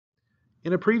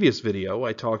In a previous video,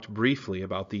 I talked briefly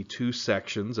about the two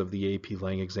sections of the AP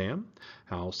Lang exam,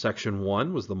 how section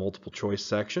 1 was the multiple choice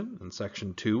section and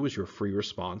section 2 was your free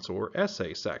response or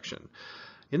essay section.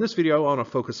 In this video, I want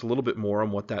to focus a little bit more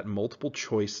on what that multiple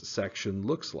choice section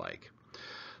looks like.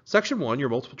 Section 1, your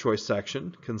multiple choice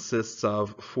section, consists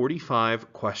of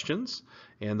 45 questions,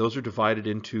 and those are divided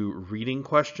into reading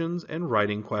questions and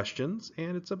writing questions,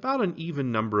 and it's about an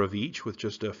even number of each, with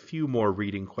just a few more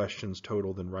reading questions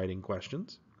total than writing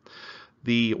questions.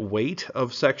 The weight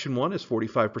of section 1 is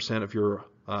 45% of your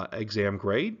exam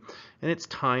grade, and it's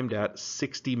timed at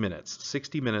 60 minutes.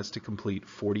 60 minutes to complete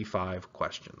 45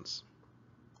 questions.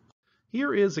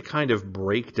 Here is a kind of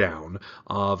breakdown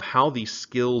of how these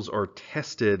skills are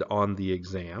tested on the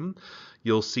exam.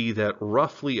 You'll see that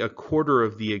roughly a quarter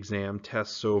of the exam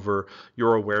tests over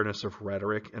your awareness of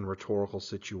rhetoric and rhetorical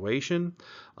situation.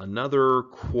 Another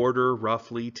quarter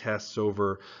roughly tests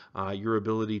over your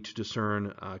ability to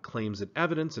discern claims and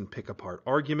evidence and pick apart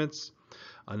arguments.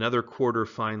 Another quarter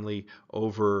finally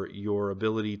over your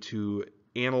ability to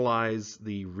analyze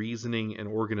the reasoning and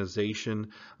organization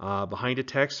behind a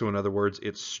text. So in other words,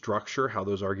 its structure, how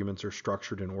those arguments are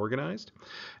structured and organized.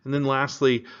 And then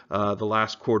lastly, the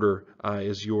last quarter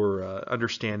is your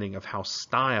understanding of how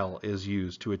style is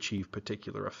used to achieve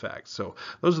particular effects. So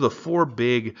those are the four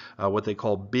big, what they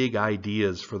call big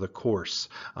ideas for the course: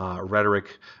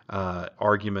 rhetoric,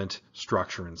 argument,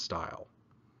 structure, and style.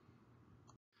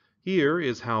 Here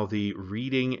is how the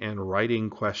reading and writing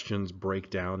questions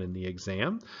break down in the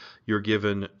exam. You're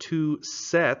given two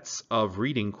sets of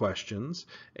reading questions.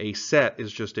 A set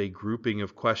is just a grouping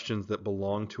of questions that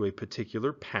belong to a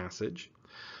particular passage.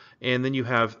 And then you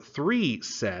have three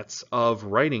sets of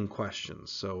writing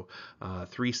questions. So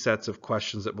three sets of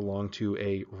questions that belong to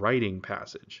a writing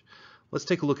passage. Let's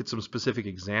take a look at some specific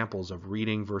examples of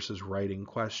reading versus writing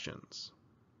questions.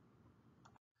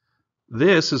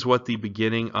 This is what the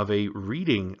beginning of a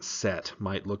reading set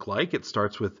might look like. It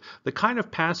starts with the kind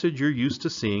of passage you're used to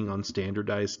seeing on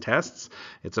standardized tests.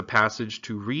 It's a passage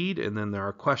to read, and then there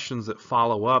are questions that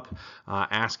follow up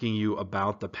asking you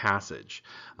about the passage.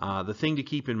 The thing to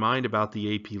keep in mind about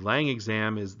the AP Lang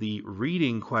exam is the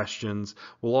reading questions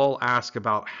will all ask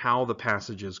about how the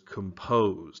passage is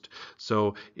composed.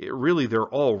 So really they're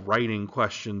all writing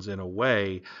questions in a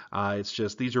way. It's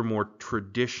just these are more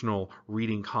traditional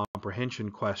reading comprehension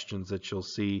questions that you'll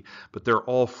see, but they're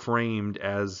all framed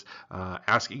as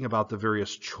asking about the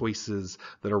various choices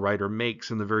that a writer makes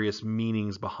and the various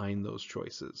meanings behind those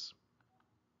choices.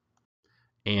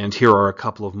 And here are a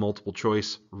couple of multiple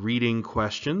choice reading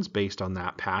questions based on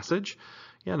that passage.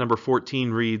 Number 14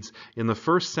 reads, in the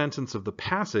first sentence of the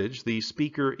passage, the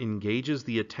speaker engages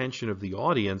the attention of the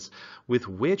audience with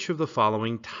which of the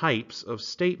following types of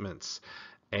statements?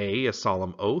 A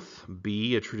solemn oath,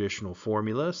 B, a traditional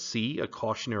formula, C, a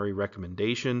cautionary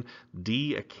recommendation,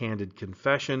 D, a candid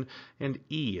confession, and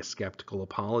E, a skeptical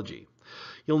apology.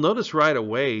 You'll notice right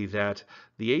away that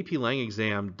the AP Lang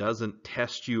exam doesn't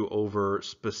test you over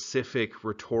specific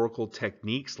rhetorical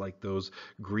techniques like those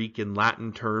Greek and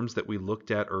Latin terms that we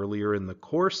looked at earlier in the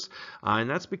course, and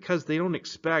that's because they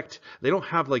don't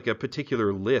have like a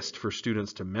particular list for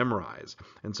students to memorize,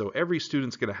 and so every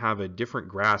student's going to have a different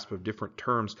grasp of different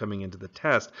terms coming into the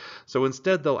test. So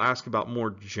instead they'll ask about more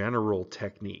general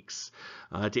techniques.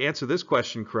 To answer this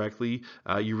question correctly,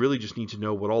 you really just need to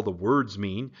know what all the words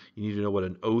mean. You need to know what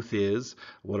an oath is,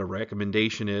 what a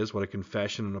recommendation is, what a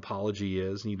confession and apology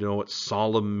is. You need to know what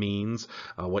solemn means,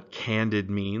 what candid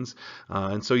means.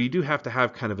 And so you do have to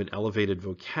have kind of an elevated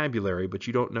vocabulary, but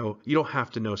you don't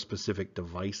have to know specific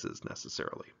devices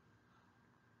necessarily.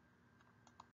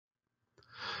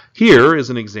 Here is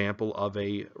an example of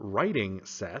a writing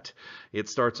set. It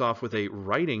starts off with a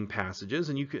writing passage,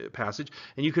 and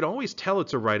you could always tell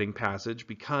it's a writing passage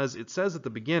because it says at the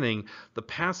beginning, the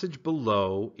passage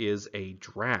below is a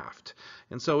draft.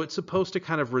 And so it's supposed to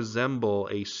kind of resemble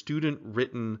a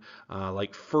student-written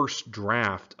like first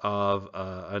draft of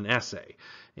an essay.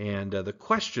 And the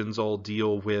questions all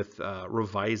deal with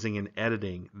revising and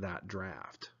editing that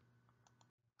draft.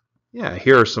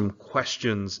 Here are some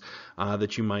questions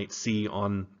that you might see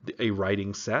on a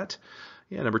writing set.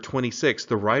 Number 26,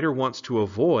 the writer wants to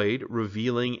avoid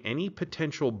revealing any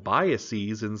potential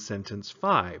biases in sentence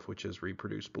 5, which is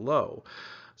reproduced below.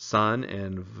 Sun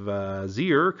and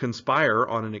Vazir conspire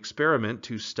on an experiment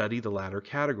to study the latter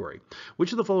category.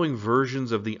 Which of the following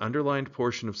versions of the underlined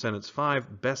portion of sentence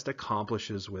 5 best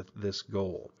accomplishes with this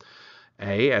goal?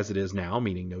 A, as it is now,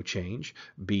 meaning no change.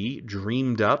 B,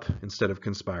 dreamed up instead of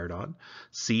conspired on.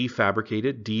 C,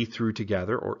 fabricated. D, threw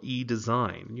together. Or E,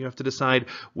 design. You have to decide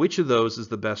which of those is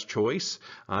the best choice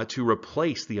to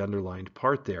replace the underlined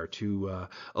part there, to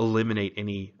eliminate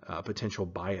any potential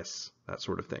bias, that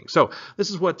sort of thing. So this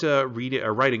is what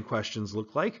writing questions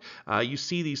look like. You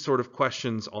see these sort of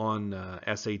questions on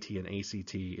SAT and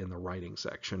ACT in the writing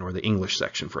section, or the English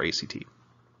section for ACT.